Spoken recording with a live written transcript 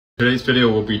Today's video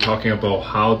will be talking about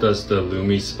how does the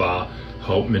Lumi Spa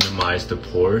help minimize the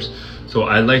pores. So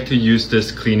I like to use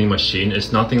this cleaning machine.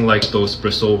 It's nothing like those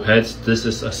bristle heads. This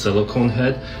is a silicone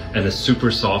head and it's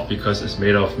super soft because it's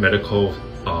made of medical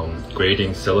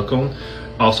grading silicone.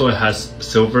 Also, it has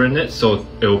silver in it, so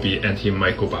it will be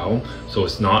antimicrobial, so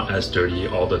it's not as dirty,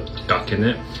 all the gunk in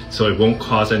it. So it won't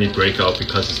cause any breakout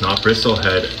because it's not bristle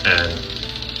head and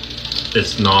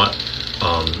it's not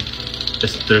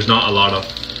there's not a lot of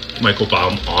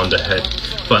microbiome on the head.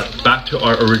 But back to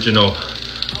our original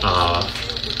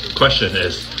question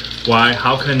is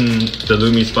how can the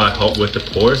Lumi Spa help with the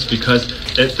pores? Because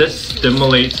this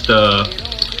stimulates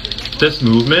this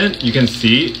movement. You can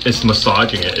see it's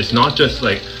massaging it. It's not just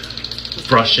like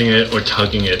brushing it or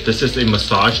tugging it. This is a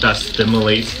massage that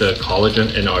stimulates the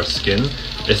collagen in our skin.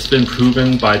 It's been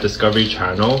proven by Discovery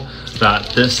Channel that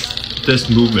this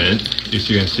movement, as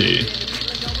you can see,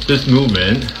 this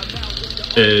movement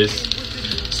is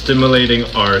stimulating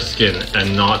our skin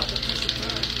and not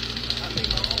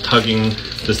tugging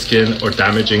the skin or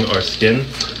damaging our skin.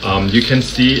 You can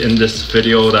see in this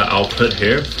video that I'll put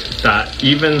here that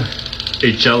even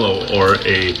a jello or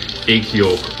a egg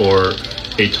yolk or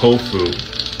a tofu,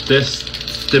 this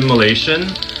stimulation,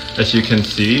 as you can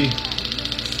see,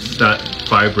 that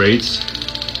vibrates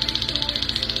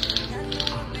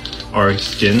our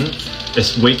skin,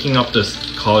 is waking up this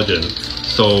collagen.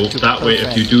 So that way,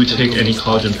 if you do take any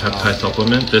collagen peptide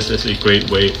supplement, this is a great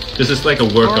way. This is like a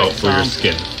workout for your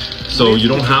skin. So you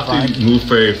don't have to move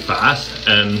very fast,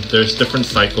 and there's different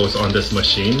cycles on this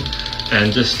machine,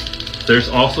 and there's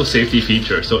also safety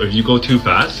features. So if you go too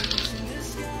fast,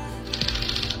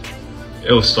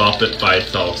 it will stop it by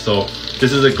itself. So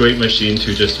this is a great machine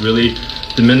to just really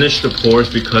diminish the pores,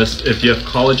 because if you have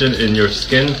collagen in your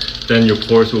skin, then your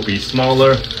pores will be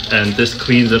smaller, and this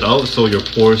cleans it out so your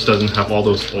pores doesn't have all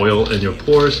those oil in your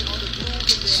pores.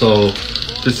 So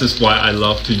this is why I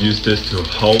love to use this to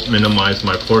help minimize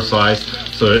my pore size.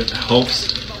 So it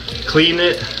helps clean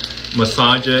it,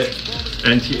 massage it,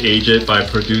 anti-age it by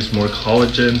produce more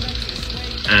collagen,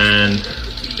 and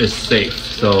it's safe.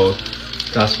 So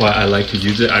that's why I like to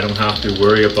use it. I don't have to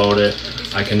worry about it.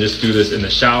 I can just do this in the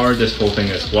shower. This whole thing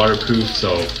is waterproof,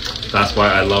 so that's why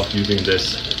I love using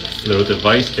this little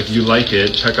device. If you like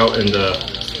it, check out in the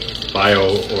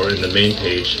bio or in the main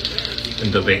page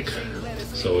in the link.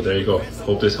 So there you go.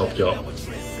 Hope this helped you out.